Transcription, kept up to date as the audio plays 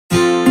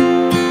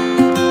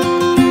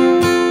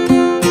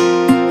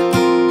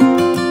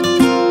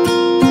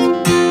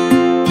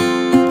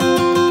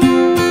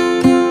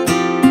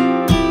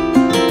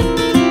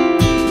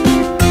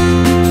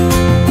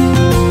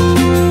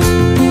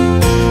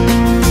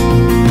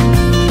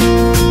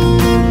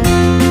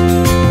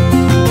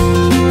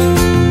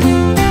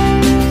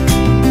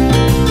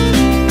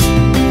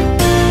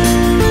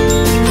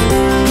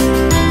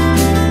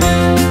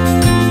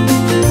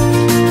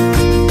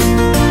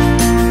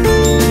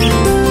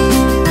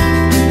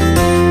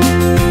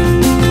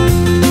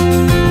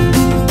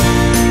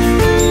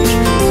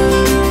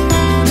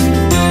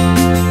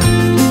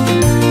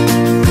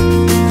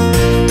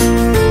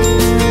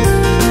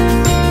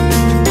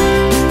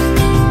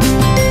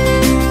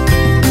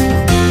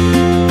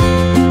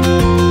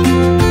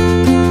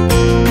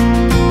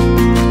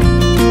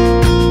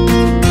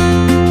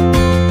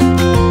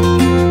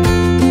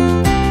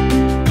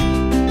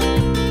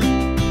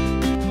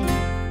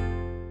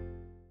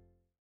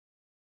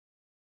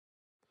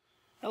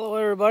Hello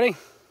everybody,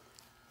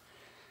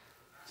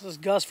 this is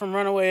Gus from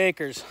Runaway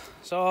Acres.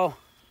 So,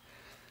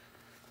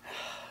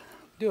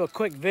 do a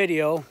quick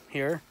video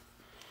here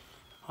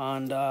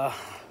on,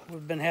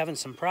 we've been having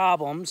some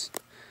problems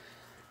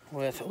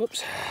with,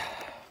 whoops,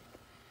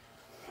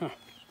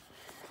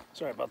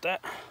 sorry about that.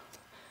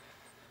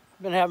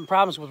 We've been having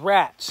problems with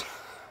rats,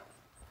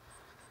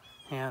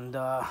 and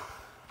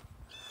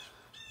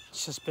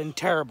it's just been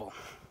terrible.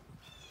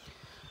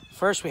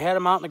 First we had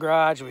them out in the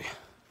garage, we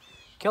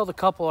killed a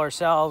couple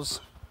ourselves,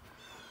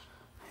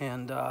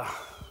 and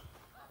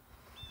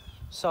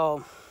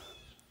so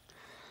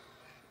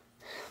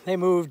they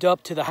moved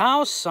up to the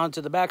house, onto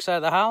the back side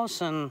of the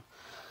house, and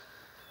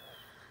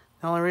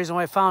the only reason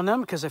why I found them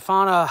because I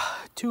found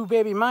two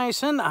baby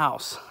mice in the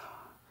house.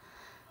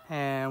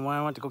 And when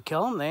I went to go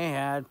kill them, they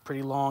had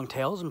pretty long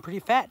tails and pretty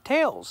fat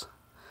tails,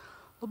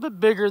 a little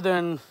bit bigger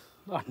than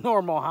a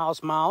normal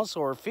house mouse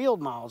or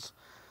field mouse.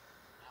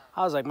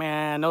 I was like,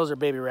 man, those are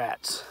baby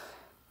rats.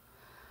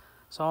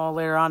 So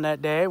later on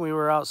that day, we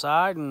were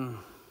outside and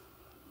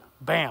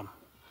bam,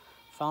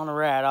 found a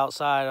rat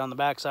outside on the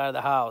back side of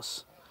the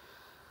house.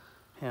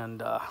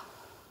 And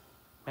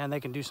man,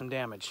 they can do some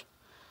damage.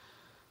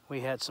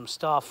 We had some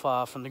stuff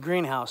from the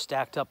greenhouse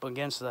stacked up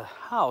against the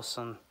house,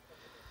 and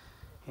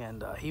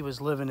he was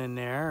living in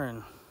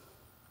there,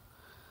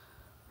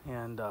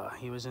 and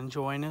he was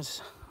enjoying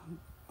his,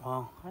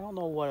 well, I don't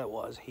know what it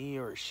was, he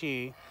or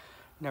she.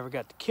 Never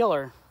got to kill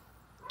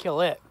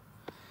it.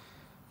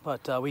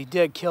 But we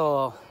did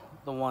kill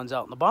the ones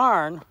out in the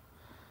barn,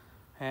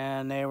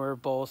 and they were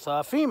both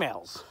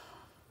females.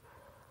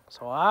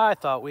 So I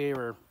thought we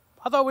were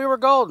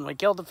golden. We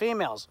killed the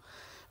females.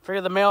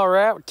 Figured the male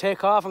rat would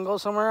take off and go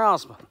somewhere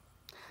else.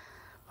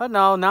 But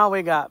no, now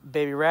we got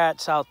baby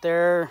rats out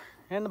there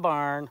in the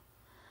barn,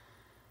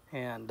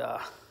 and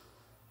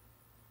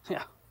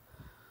yeah,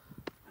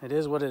 it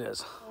is what it is.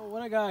 So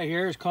what I got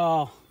here is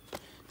called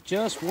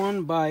Just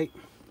One Bite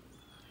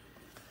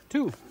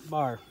 2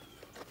 bar.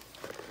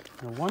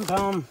 A 1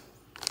 pound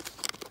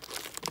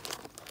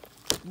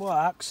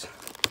box.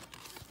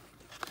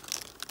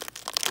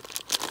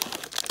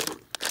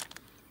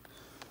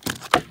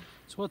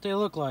 That's what they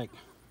look like.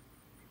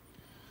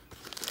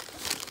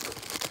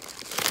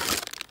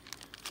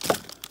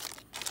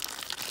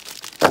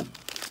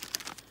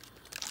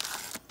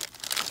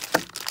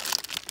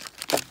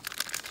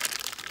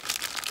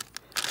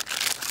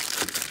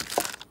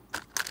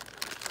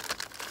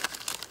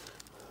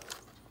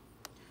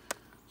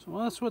 So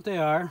that's what they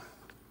are.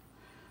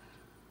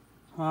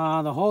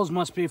 The holes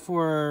must be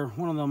for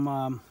one of them,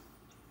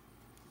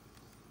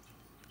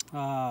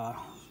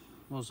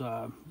 those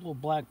little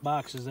black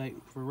boxes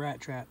for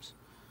rat traps.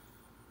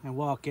 They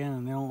walk in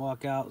and they don't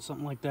walk out,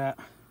 something like that.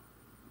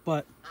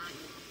 But,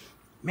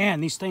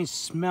 man, these things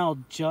smell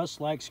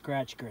just like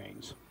scratch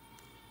grains.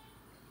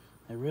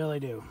 They really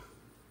do.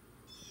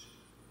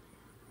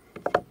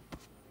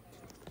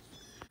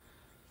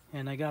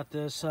 And I got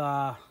this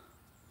from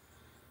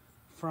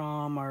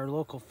our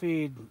local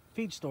feed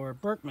store,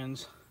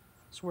 Berkman's.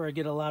 That's where I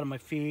get a lot of my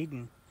feed,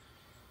 and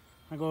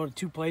I go to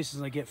 2 places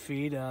and I get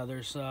feed.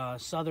 There's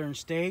Southern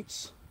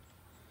States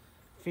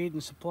Feed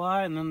and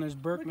Supply, and then there's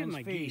Berkman's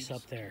Feed. Geese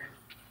up there,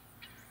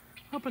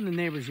 up in the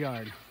neighbor's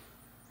yard.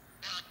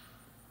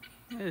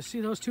 Yeah,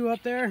 see those 2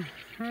 up there?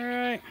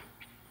 Right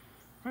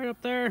up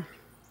there.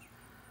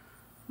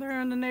 They're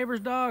in the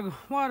neighbor's dog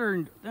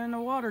water in the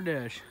water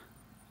dish.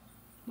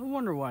 No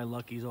wonder why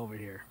Lucky's over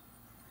here.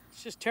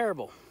 It's just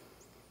terrible.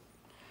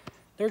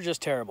 They're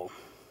just terrible.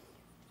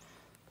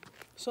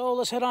 So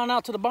let's head on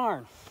out to the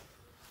barn.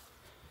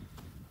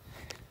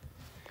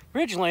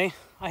 Originally,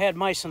 I had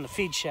mice in the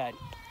feed shed.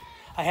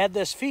 I had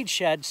this feed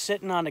shed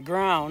sitting on the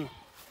ground,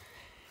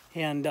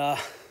 and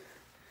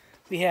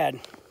we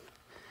had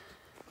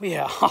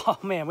oh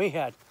man, we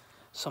had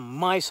some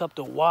mice up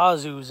to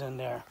wazoos in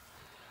there.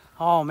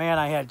 Oh man,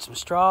 I had some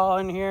straw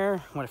in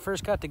here when I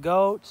first got the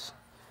goats,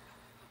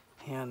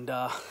 and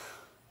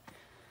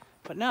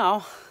but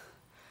now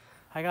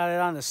I got it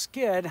on the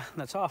skid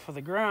that's off of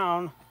the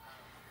ground.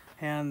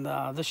 And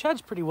the shed's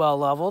pretty well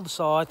leveled,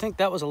 so I think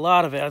that was a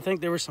lot of it. I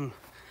think there were some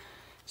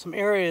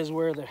areas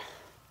where the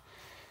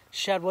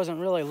shed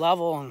wasn't really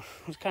level and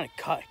it was kind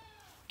of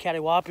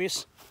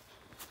cattywampus.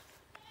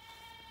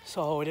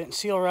 So it didn't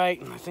seal right,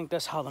 and I think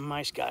that's how the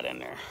mice got in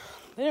there.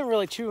 They didn't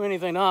really chew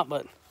anything up,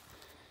 but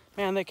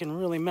man, they can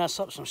really mess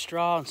up some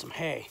straw and some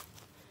hay.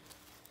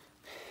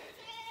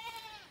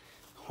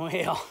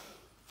 Well,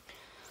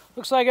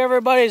 looks like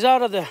everybody's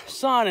out of the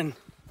sun and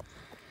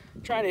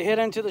trying to hit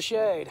into the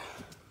shade.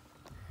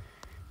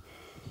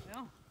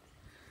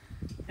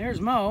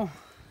 There's Mo.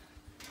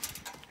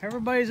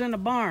 Everybody's in the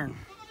barn.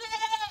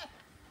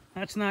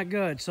 That's not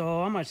good.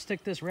 So I'm gonna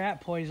stick this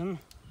rat poison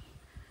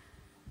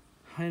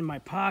in my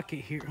pocket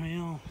here.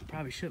 Well,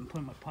 probably shouldn't put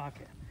it in my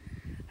pocket.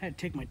 I had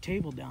to take my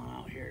table down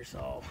out here,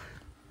 so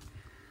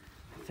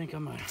I think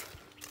I'm gonna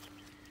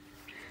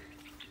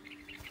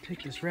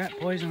take this rat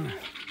poison,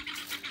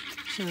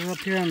 set it up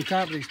here on the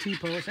top of these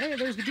T-posts. Hey,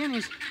 there's the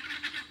guineas.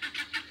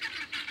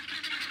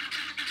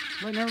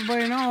 Letting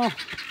everybody know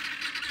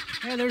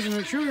Hey, there's an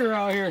intruder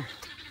out here.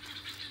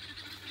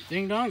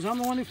 Ding dongs, I'm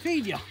the one who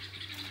feed you.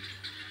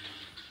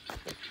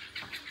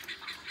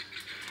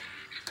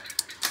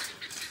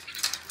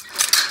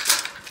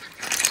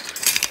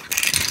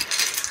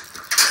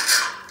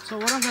 So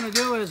what I'm gonna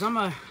do is I'm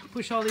gonna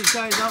push all these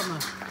guys out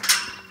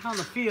in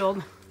the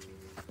field.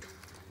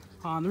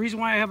 The reason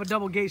why I have a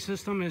double gate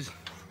system is,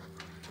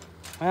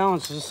 well,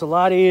 it's just a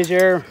lot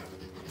easier.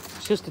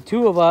 It's just the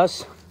two of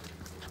us,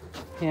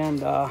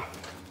 and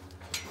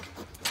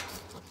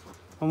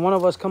when one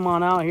of us come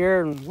on out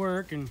here and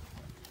work, and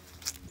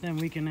then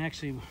we can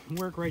actually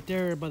work right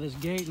there by this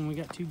gate, and we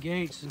got two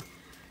gates. It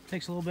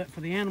takes a little bit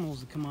for the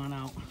animals to come on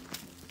out.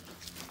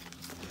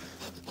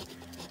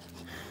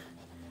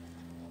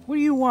 What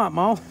do you want,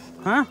 Mo?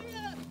 Huh?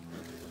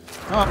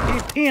 Oh,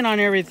 you're peeing on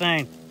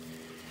everything.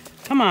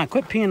 Come on,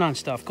 quit peeing on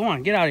stuff. Go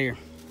on, get out of here.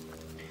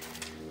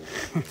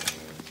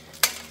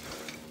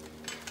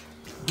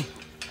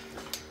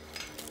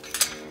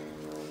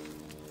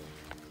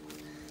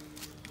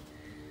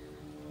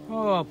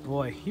 Oh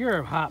boy, you're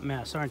a hot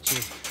mess, aren't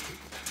you?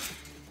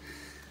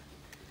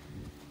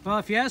 Well,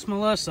 if you ask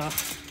Melissa,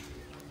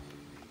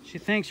 she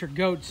thinks her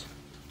goat's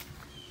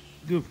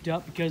goofed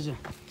up because of,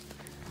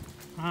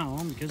 I don't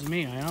know, because of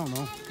me, I don't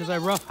know. Because I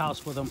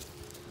roughhouse with him.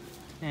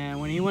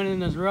 And when he went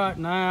in his rut,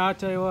 and I'll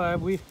tell you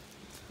what, we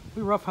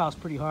roughhouse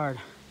pretty hard.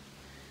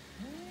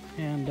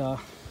 And I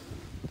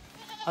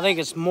think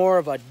it's more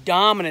of a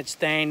dominance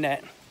thing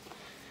that,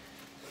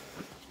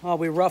 well,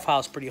 we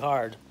roughhouse pretty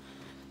hard.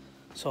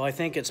 So I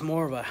think it's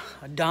more of a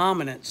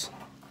dominance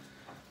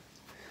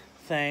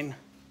thing.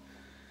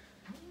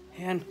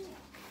 And,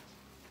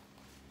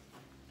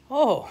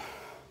 oh,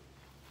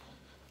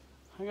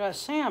 I got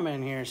Sam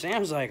in here.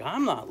 Sam's like,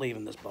 I'm not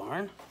leaving this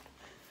barn.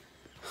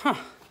 Huh.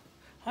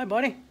 Hi,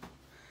 buddy.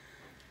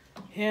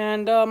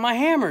 And my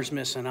hammer's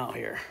missing out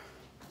here.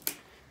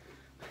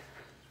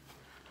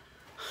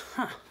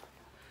 Huh.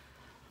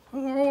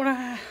 What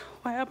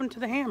happened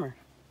to the hammer?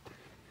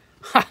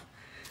 Ha!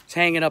 It's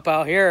hanging up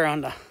out here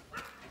on the,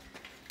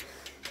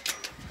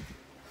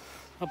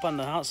 up on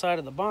the outside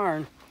of the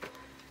barn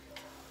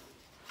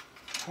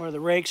where the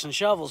rakes and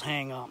shovels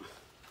hang up.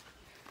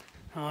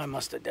 Oh, I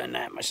must have done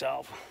that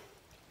myself.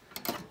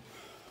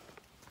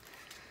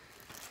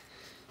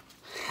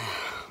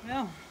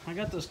 Well, I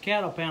got this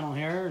cattle panel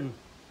here, and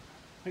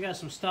I got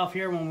some stuff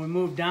here when we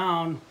moved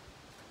down.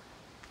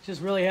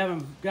 Just really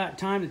haven't got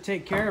time to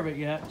take care of it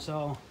yet,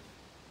 so.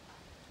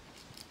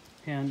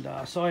 And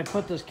so I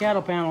put this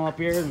cattle panel up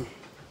here and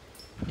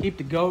keep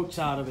the goats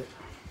out of it.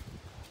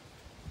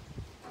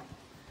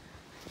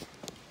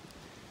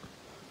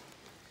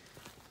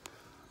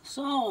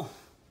 So,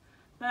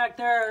 back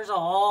there's a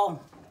hole.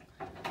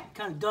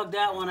 Kind of dug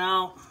that one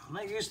out.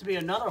 There used to be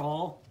another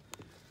hole.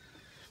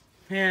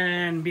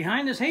 And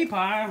behind this hay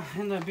pile,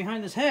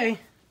 behind this hay,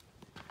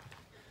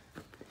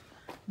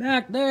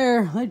 back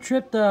there, they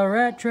tripped the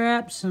rat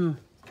traps and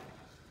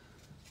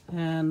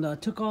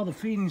took all the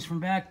feedings from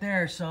back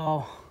there.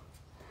 So,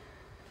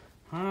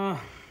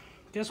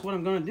 guess what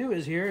I'm going to do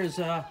is here is,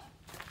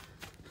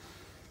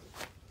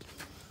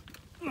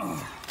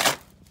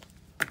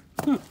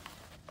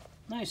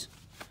 nice.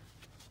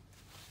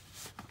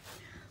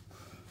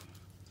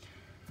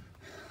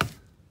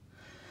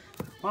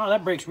 Wow,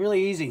 that breaks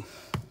really easy.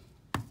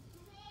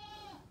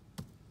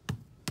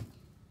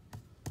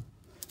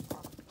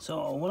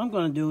 So what I'm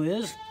going to do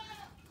is,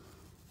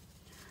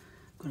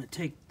 I'm going to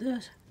take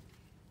this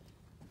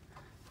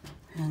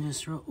and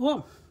just throw,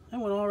 whoa, that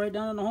went all right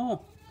down in the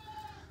hole.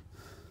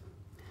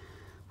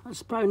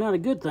 That's probably not a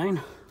good thing.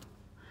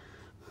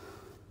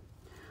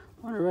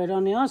 Put it right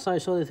on the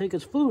outside so they think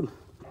it's food.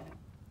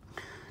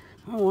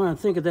 I don't want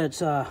to think that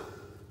that's a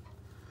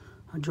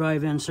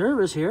drive-in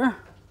service here.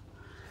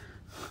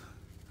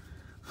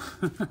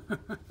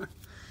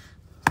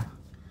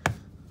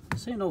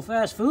 This ain't no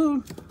fast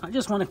food. I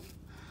just want to,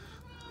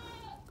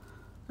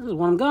 this is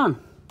one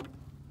gone.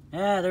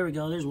 Yeah, there we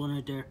go. There's one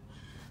right there.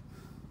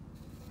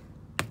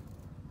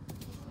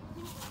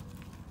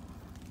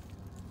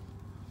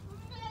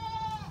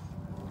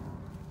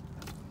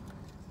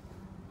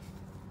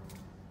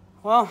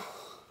 Well,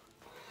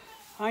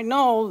 I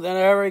know that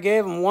I already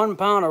gave him 1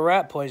 pound of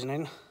rat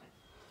poisoning.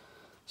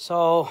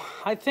 So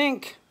I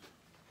think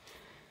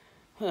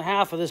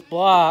half of this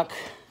block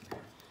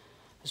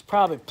is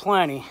probably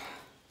plenty.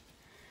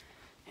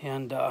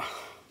 And I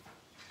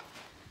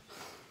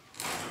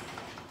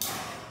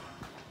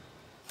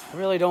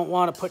really don't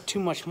want to put too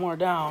much more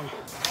down.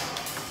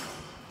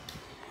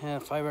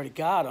 And if I already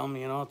got them,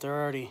 you know, if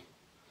they're already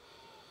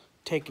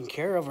taken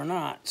care of or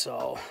not.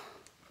 So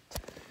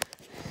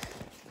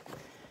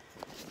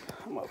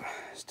I'm gonna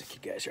stick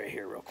you guys right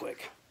here real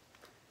quick.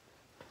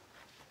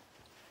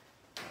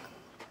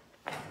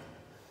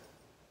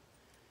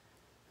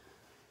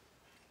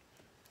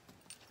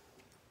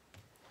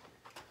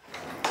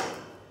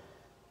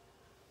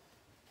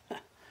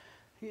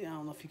 Yeah, I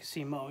don't know if you can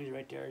see Mo, he's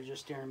right there, he's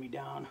just staring me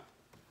down.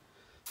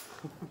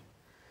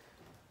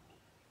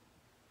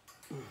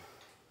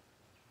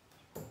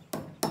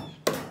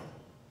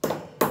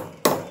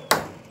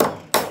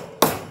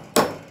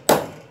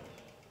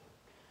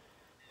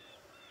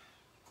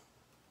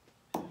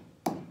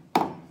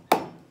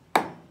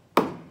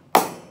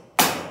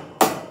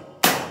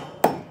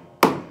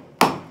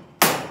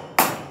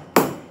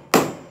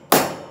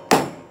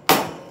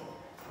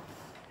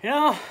 You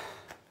know,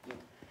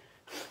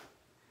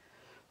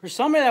 for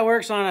somebody that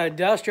works on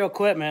industrial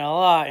equipment a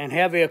lot and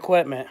heavy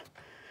equipment,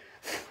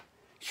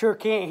 sure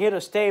can't hit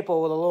a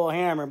staple with a little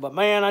hammer. But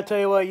man, I tell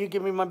you what, you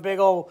give me my big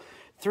old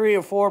 3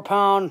 or 4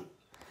 pound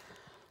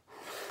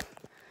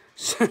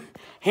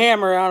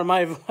hammer out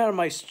of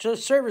my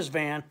service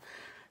van,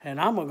 and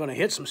I'm gonna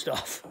hit some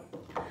stuff.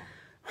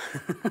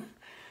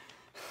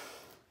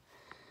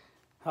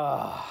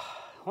 Well,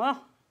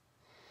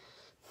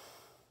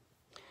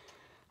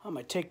 I'm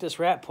gonna take this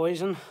rat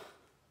poison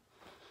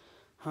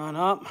on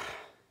up.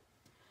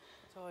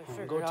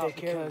 And go take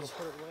care of it.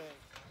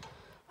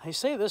 They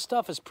say this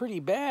stuff is pretty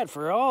bad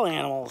for all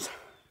animals.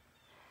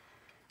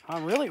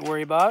 I'm really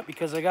worried about it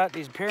because I got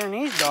these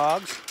Pyrenees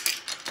dogs,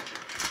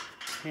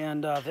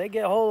 and if they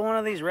get a hold of one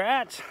of these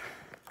rats,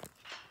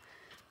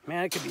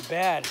 man, it could be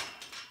bad.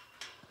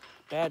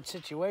 Bad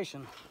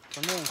situation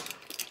for me.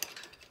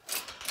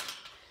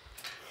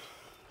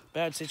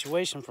 Bad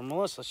situation for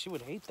Melissa. She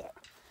would hate that.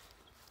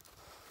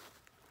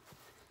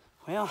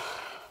 Well,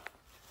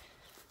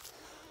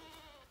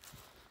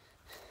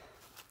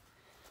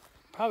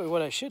 probably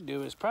what I should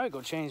do is probably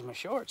go change my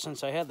shorts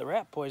since I had the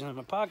rat poison in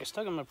my pocket,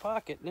 stuck in my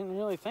pocket. Didn't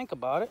really think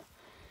about it.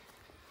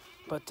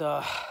 But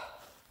I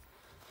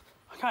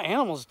got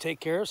animals to take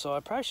care of, so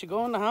I probably should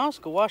go in the house,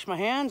 go wash my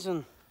hands,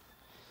 and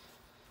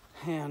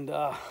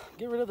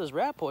get rid of this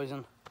rat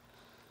poison.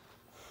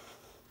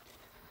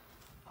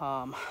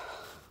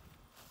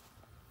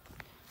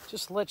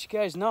 Just to let you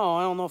guys know,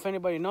 I don't know if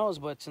anybody knows,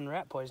 but it's in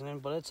rat poisoning,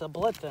 but it's a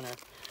blood thinner.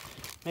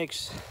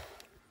 Makes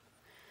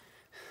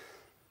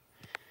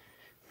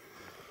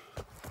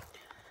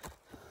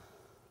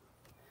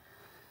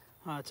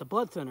it's a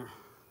blood thinner,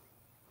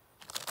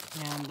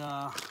 and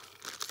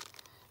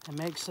it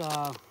makes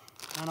I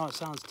know it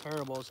sounds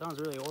terrible, it sounds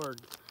really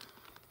horrid,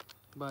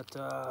 but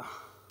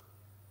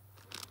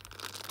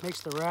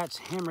makes the rats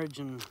hemorrhage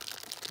and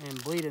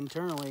bleed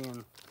internally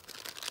and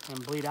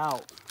bleed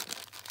out.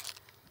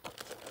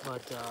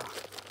 But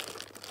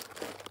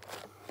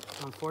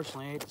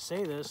unfortunately, I hate to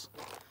say this,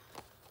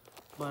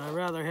 but I'd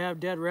rather have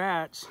dead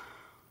rats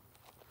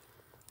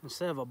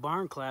instead of a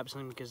barn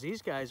collapsing, because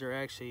these guys are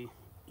actually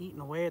eating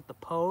away at the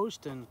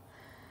post and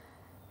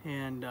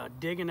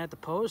digging at the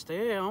post.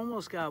 They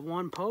almost got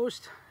one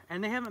post,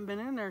 and they haven't been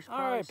in there.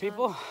 All right,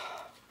 people,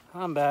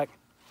 I'm back.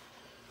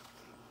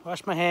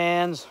 Wash my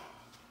hands.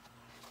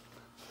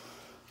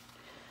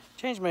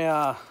 Changed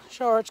my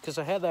shorts because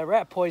I had that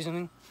rat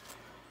poisoning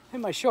in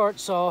my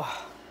shorts, so,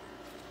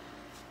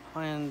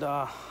 and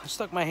I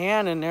stuck my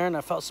hand in there and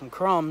I felt some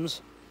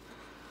crumbs.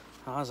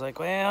 I was like,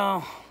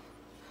 well,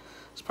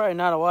 it's probably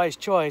not a wise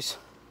choice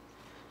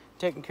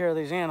taking care of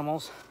these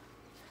animals.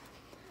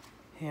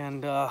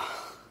 And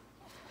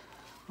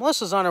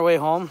Melissa's on her way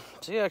home.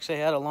 She actually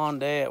had a long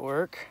day at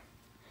work,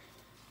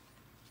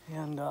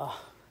 and I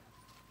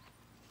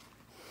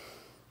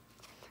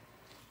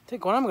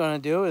think what I'm gonna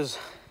do is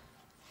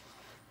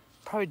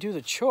probably do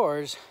the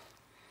chores.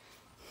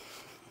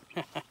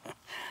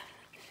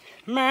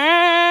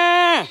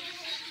 Man,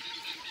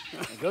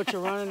 the goats are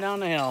running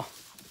down the hill.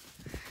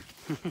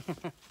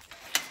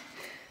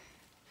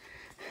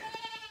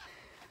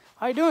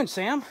 How you doing,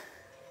 Sam?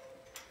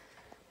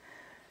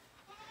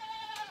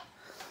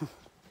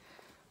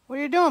 What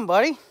are you doing,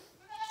 buddy?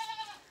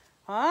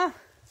 Huh?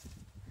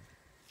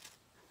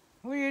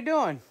 What are you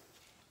doing?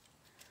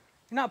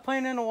 You're not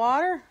playing in the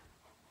water?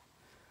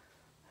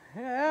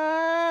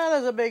 Yeah,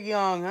 there's a big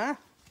young, huh?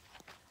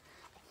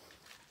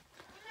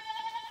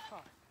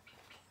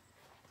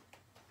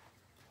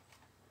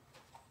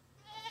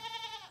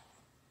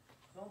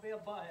 Don't be a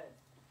butthead.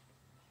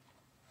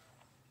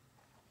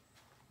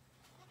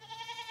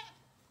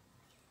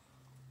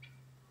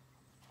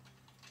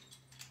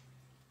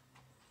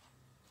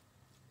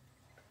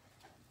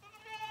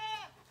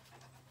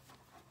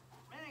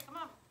 Minnie, come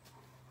on.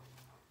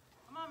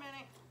 Come on,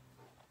 Minnie.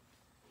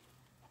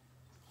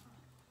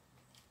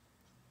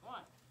 Come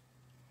on.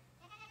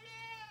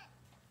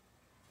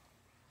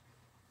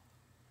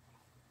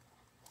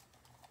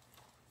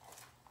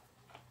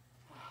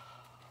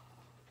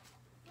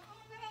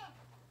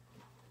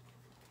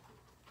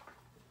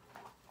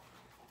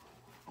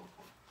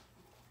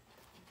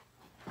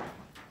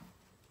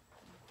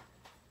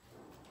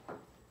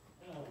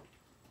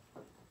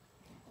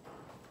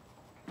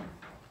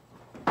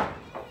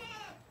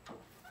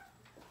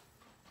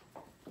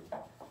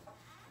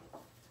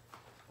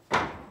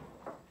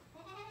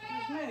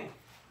 Minnie.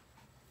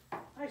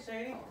 Hi,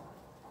 Sadie.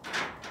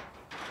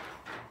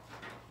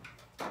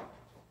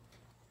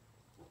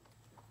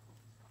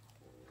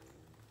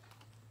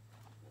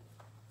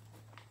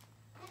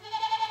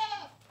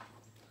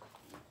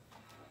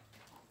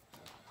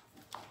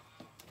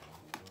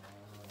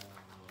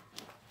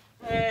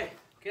 Hey,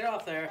 get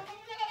off there.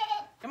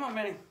 Come on,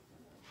 Minnie.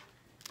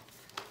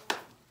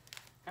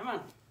 Come on.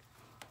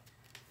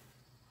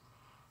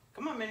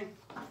 Come on, Minnie.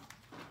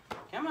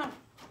 Come on.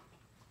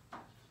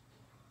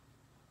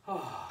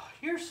 Oh,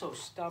 you're so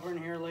stubborn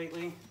here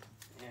lately.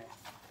 Yeah.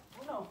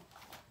 Oh, no.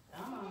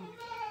 Come on.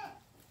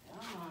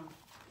 Come on.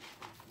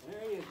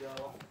 There you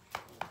go.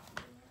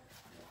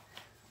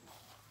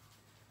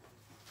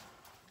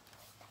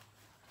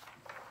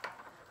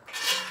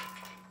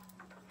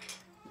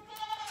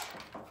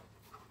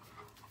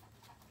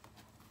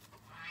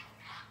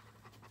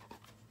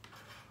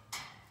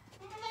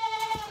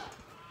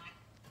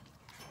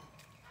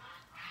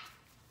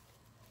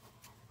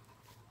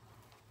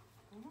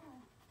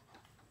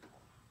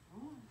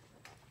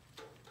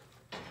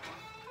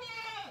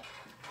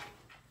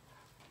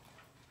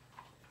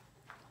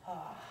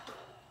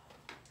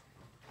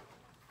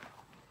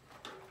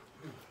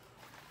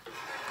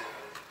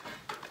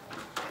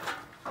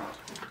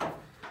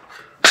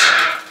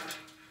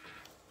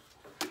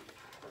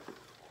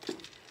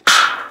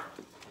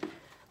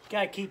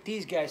 gotta keep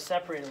these guys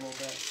separated a little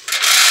bit.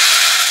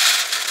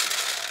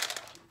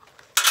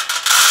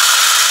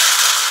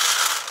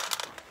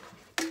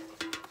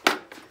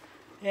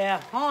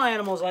 Yeah, all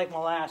animals like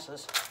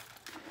molasses.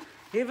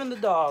 Even the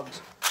dogs.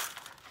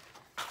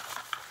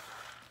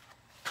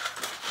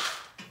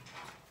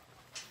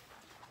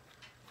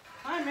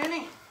 Hi,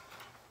 Minnie.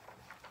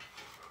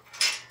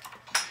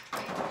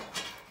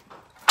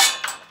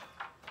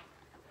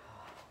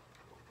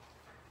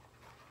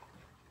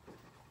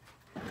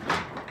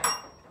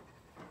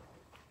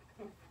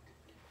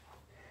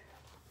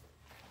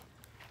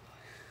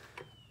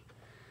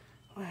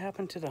 What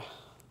happened to the...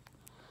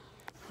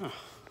 Huh.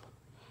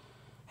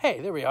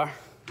 Hey, there we are.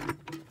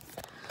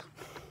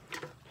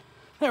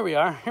 There we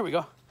are. Here we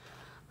go.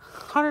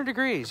 100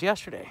 degrees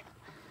yesterday.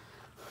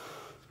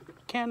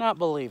 Cannot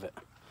believe it.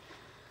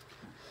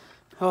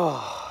 Oh,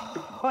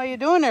 what are you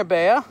doing there,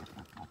 Bea?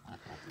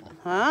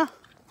 Huh?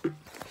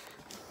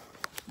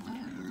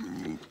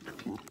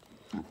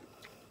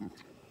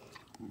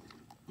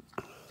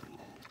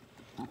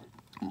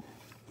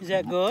 Is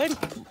that good?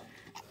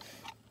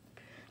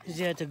 Is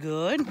that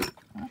good?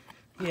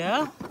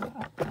 Yeah?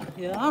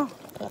 Yeah?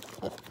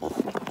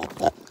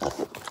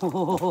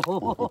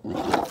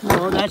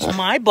 Oh, that's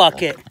my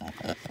bucket.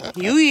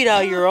 You eat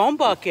out your own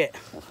bucket.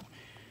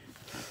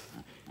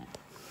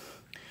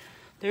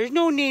 There's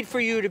no need for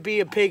you to be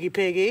a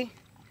piggy.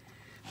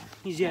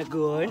 Is that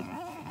good?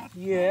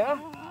 Yeah?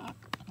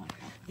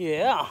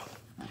 Yeah.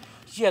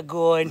 Is that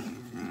good?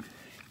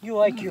 You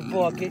like your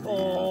bucket?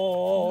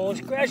 Oh,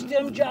 scratch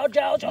them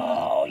jaws.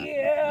 Oh,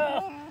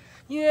 yeah.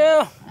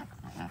 Yeah.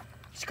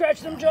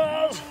 Scratch them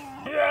jaws.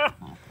 Yeah.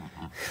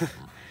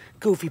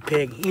 Goofy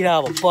pig, eat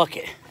out of a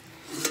bucket.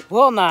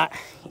 Will not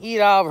eat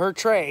out of her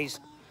trays.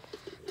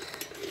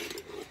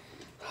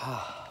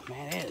 Oh,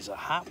 man, it is a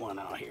hot one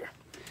out here.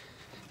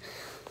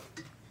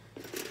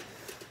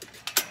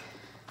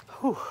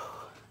 Whew.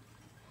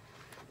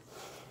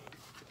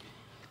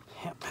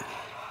 Yep.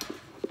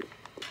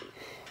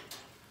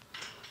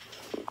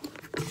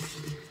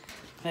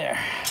 There.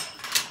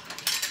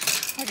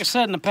 Like I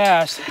said in the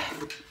past,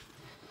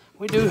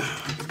 we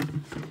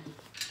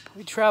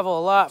travel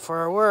a lot for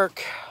our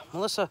work.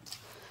 Melissa,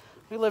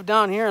 we live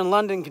down here in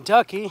London,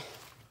 Kentucky,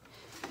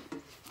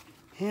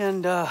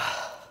 and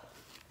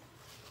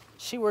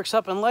she works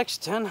up in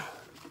Lexington,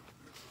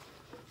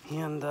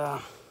 and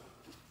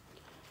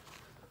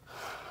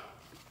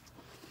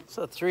it's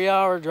a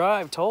 3-hour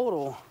drive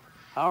total.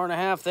 Hour and a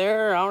half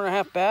there, hour and a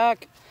half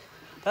back.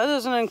 That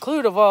doesn't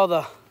include of all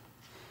the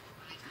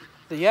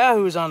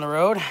yahoos on the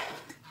road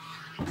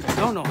that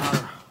don't know how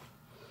to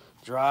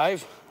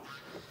drive,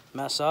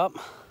 mess up.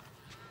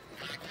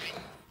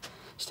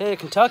 State of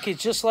Kentucky is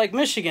just like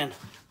Michigan.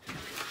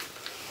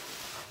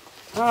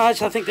 I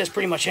think that's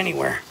pretty much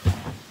anywhere.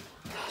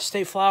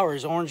 State flower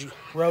is orange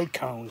road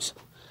cones.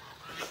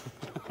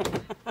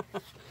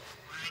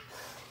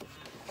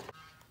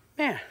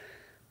 Man,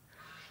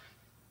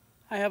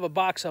 I have a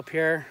box up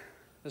here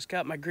that's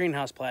got my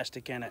greenhouse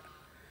plastic in it.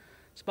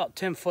 It's about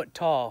 10 foot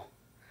tall.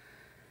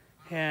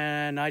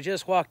 And I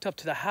just walked up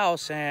to the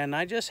house and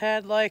I just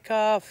had like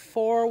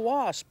 4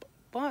 wasps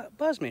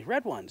buzz me,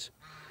 red ones.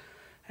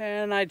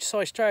 And so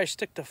I tried to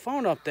stick the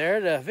phone up there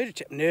to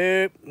videotape.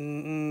 Nope.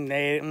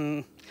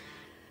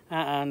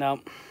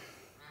 No.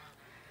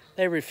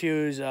 They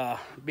refuse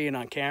being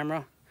on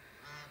camera.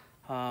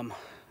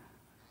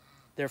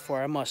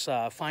 Therefore, I must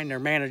find their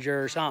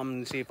manager or something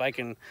and see if I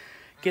can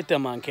get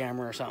them on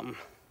camera or something.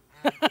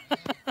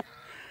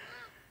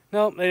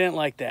 Nope, they didn't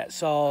like that.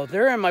 So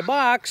they're in my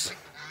box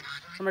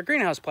for my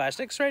greenhouse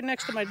plastics right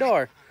next to my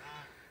door.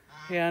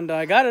 And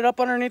I got it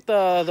up underneath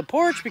the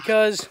porch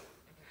because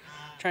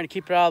trying to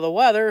keep it out of the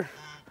weather.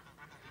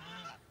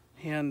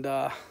 And,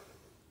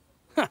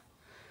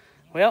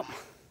 well,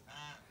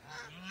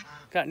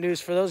 got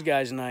news for those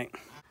guys tonight.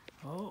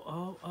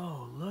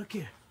 Oh, look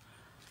at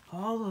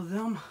all of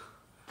them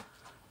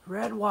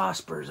red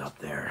waspers up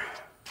there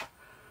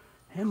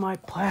in my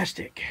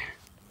plastic.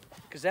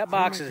 Because that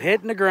box is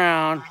hitting the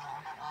ground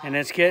and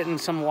it's getting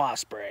some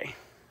wasp spray.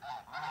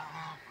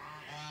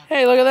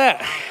 Hey, look at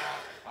that.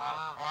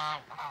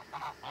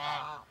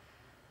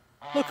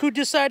 Look who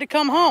decided to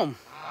come home.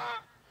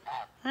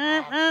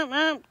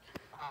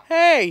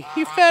 Hey,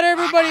 you fed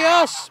everybody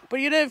else, but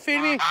you didn't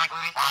feed me.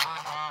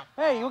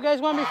 Hey, you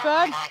guys want to be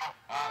fed?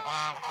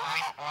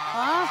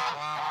 Huh?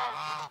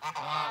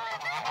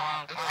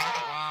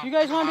 You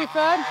guys want to be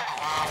fed?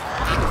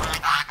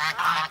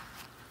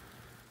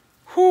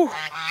 Whew.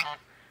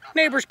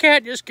 Neighbor's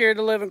cat just scared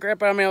the living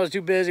crap out of me. I was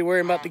too busy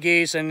worrying about the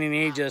geese, and then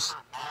he just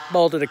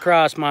bolted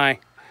across my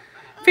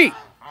feet.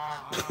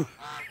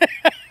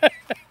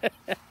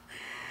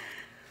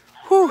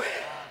 Whew.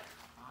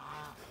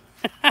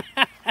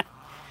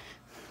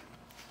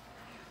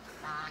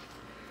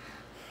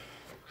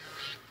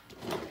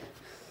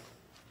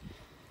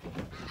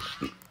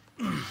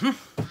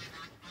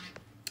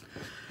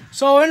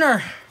 So in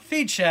our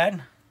feed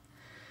shed,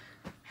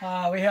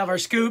 we have our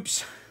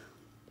scoops,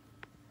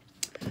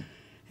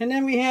 and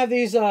then we have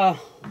these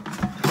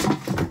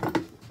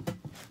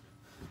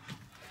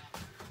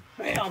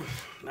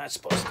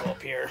not supposed to go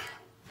up here.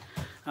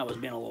 I was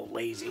being a little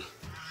lazy.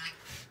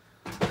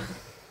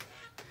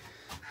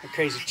 The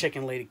crazy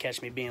chicken lady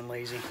catch me being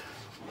lazy.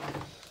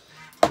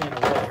 Being a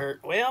little hurt.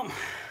 Well,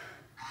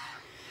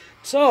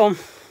 so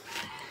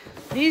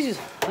these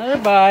are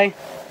by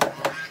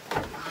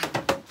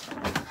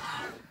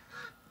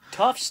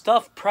Tough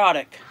Stuff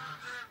product.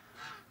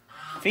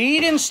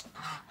 Feed and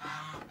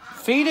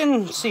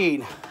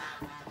seed.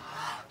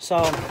 So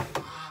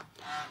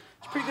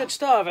it's pretty good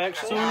stuff,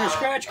 actually. So in their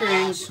scratch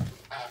grains,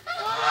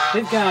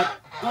 they've got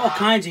all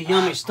kinds of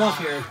yummy stuff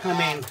here. I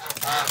mean,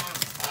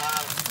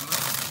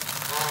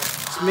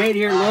 it's made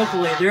here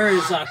locally. There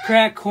is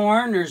cracked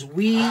corn. There's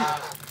wheat.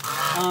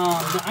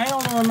 I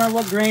don't remember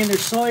what grain.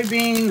 There's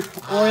soybean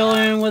oil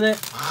in with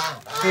it,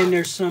 and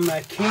there's some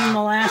cane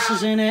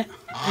molasses in it.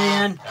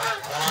 And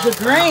the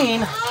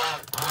grain,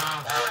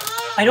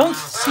 I don't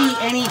see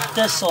any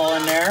thistle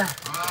in there,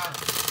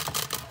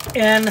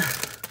 and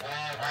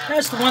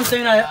that's the one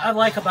thing I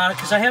like about it,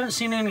 because I haven't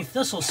seen any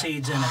thistle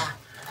seeds in it.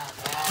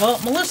 Well,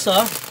 Melissa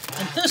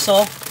and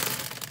thistle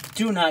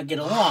do not get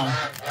along.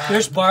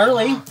 There's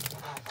barley.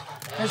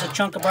 There's a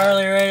chunk of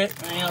barley right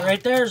there.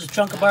 There's a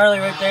chunk of barley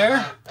right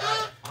there.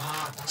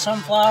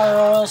 Sunflower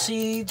oil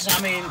seeds. I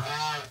mean,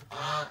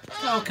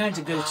 all kinds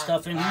of good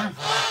stuff in here.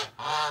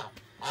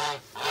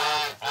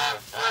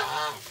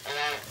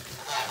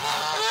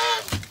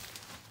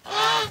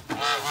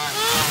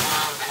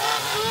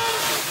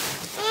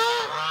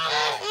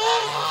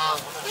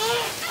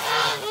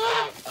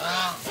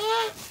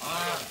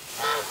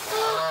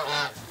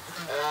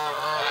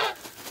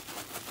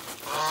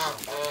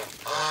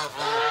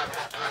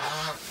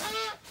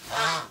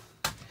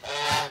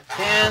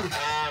 And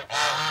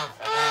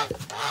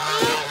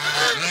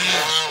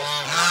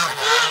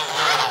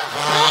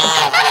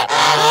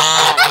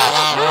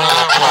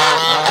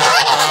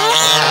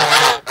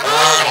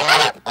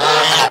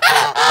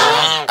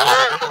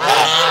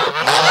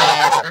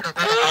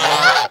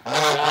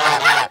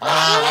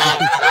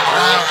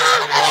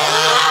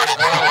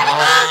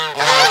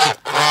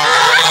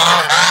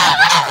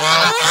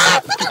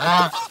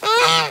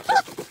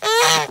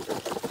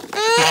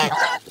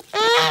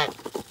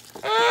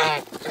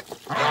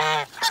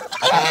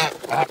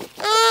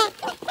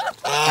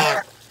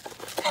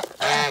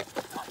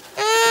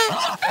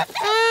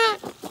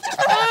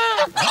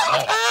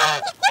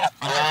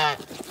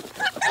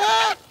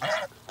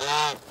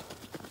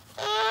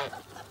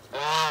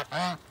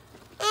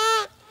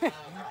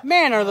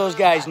man, are those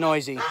guys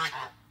noisy.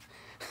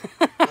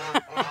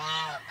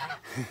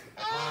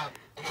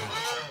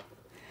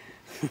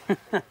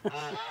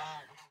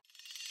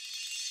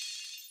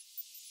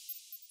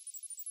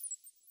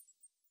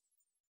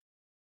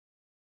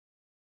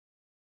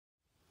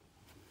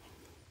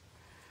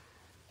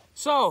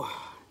 So,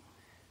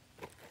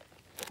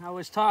 I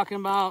was talking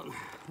about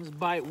this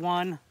bite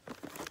one,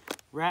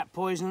 rat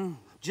poison,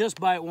 just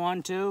bite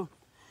one too,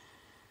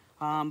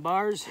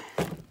 bars,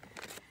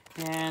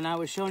 and I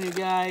was showing you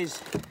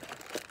guys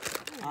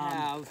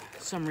have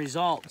some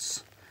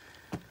results.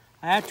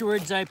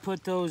 Afterwards, I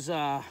put those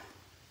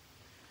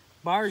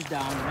bars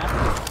down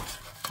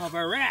of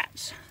our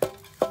rats.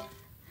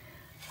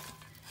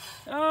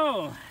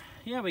 Oh,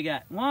 yeah, we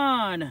got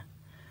 1,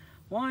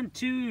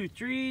 2,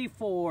 3,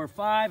 4,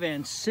 5,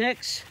 and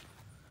 6.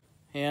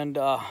 And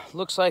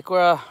looks like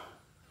we're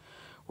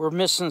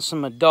missing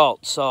some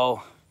adults,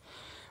 so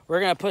we're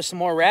gonna put some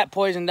more rat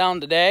poison down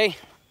today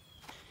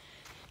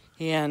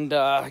and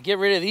get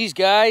rid of these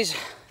guys,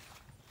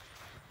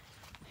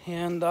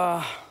 and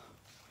we'll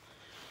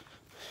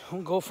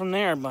go from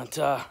there. But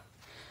I'm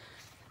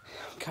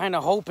kind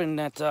of hoping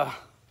that I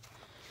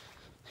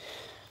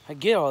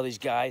get all these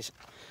guys.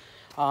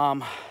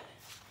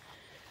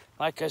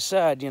 Like I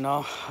said, you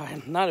know,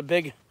 I'm not a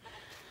big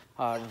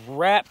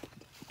rat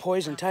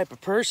poison type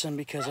of person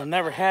because I've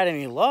never had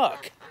any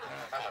luck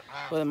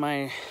with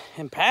my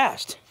in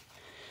past,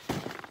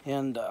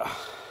 and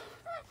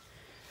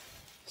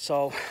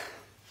so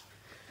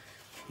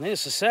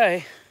needless to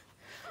say,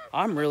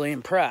 I'm really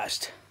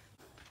impressed.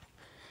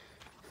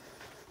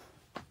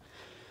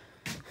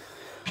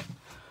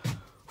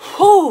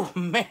 Whew,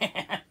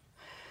 man,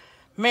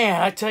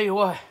 I tell you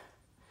what,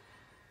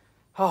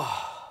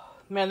 oh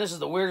man, this is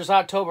the weirdest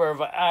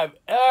October I've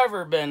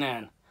ever been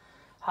in.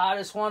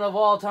 Hottest one of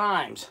all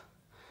times.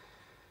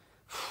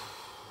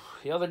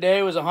 The other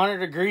day was 100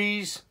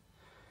 degrees.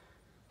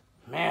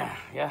 Man,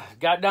 yeah,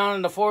 got down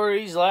in the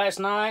 40s last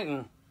night,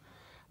 and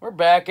we're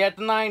back at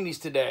the 90s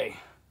today.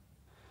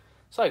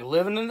 It's like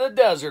living in the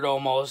desert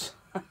almost.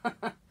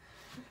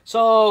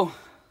 So,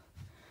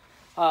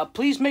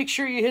 please make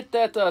sure you hit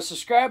that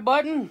subscribe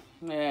button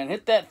and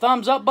hit that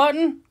thumbs up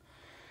button.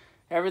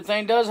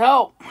 Everything does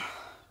help.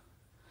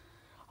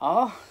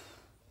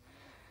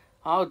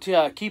 I'll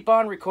keep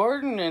on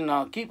recording, and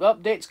I'll keep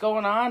updates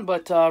going on.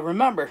 But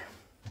remember,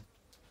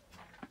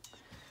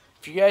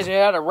 if you guys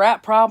had a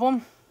rat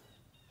problem,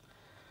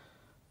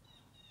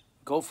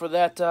 go for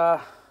that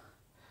that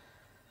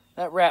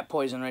rat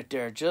poison right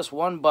there. Just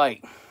one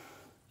bite.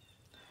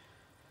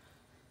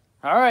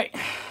 All right.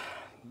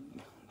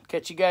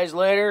 catch you guys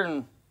later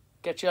and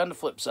catch you on the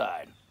flip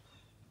side.